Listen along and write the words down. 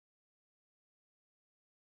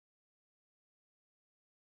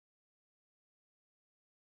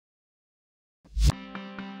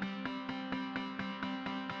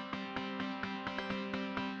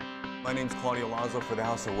My name's Claudio Lazo for the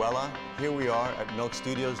House of Wella. Here we are at Milk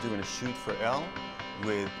Studios doing a shoot for Elle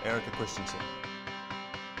with Erika Christensen.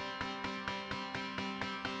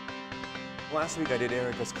 Last week I did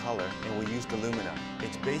Erika's color and we used Illumina.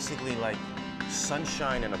 It's basically like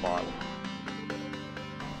sunshine in a bottle.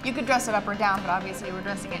 You could dress it up or down, but obviously you were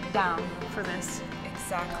dressing it down for this.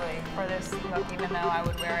 Exactly. For this look, even though I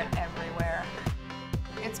would wear it everywhere.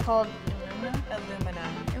 It's called Illumina?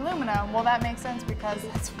 Illumina. Illumina. Well, that makes sense because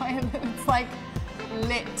that's why it's like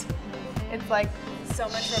lit. It's like so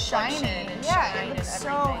much shiny. reflection and yeah, shine it looks and so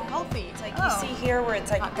everything. healthy. It's like you see here where it's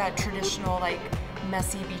like that traditional like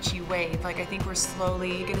messy beachy wave. Like I think we're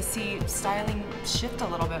slowly gonna see styling shift a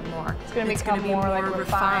little bit more. It's gonna be more like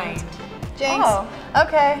refined. Jinx. Oh,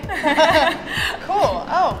 okay. Cool.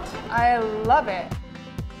 Oh, I love it.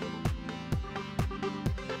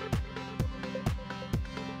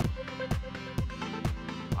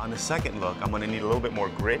 On the second look, I'm gonna need a little bit more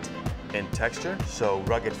grit and texture, so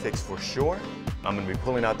rugged fix for sure. I'm gonna be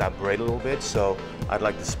pulling out that braid a little bit, so I'd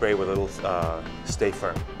like to spray with a little Stay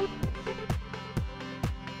Firm.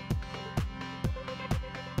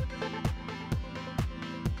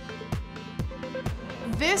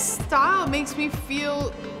 This style makes me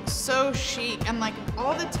feel so chic, and like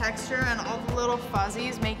all the texture and all the little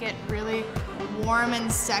fuzzies make it really warm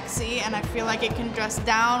and sexy, and I feel like it can dress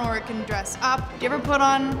down or it can dress up. Do you ever put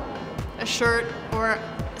on a shirt or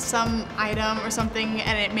some item or something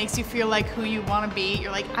and it makes you feel like who you want to be?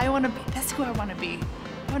 You're like, I want to be, that's who I want to be.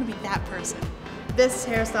 I want to be that person. This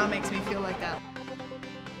hairstyle makes me feel like that.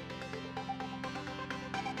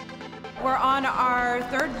 We're on our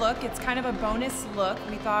third look. It's kind of a bonus look.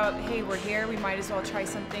 We thought, hey, we're here. We might as well try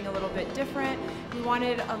something a little bit different. We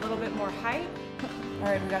wanted a little bit more height. All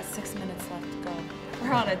right, we got 6 minutes left to go.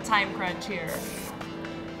 We're on a time crunch here.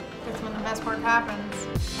 That's when the best part happens.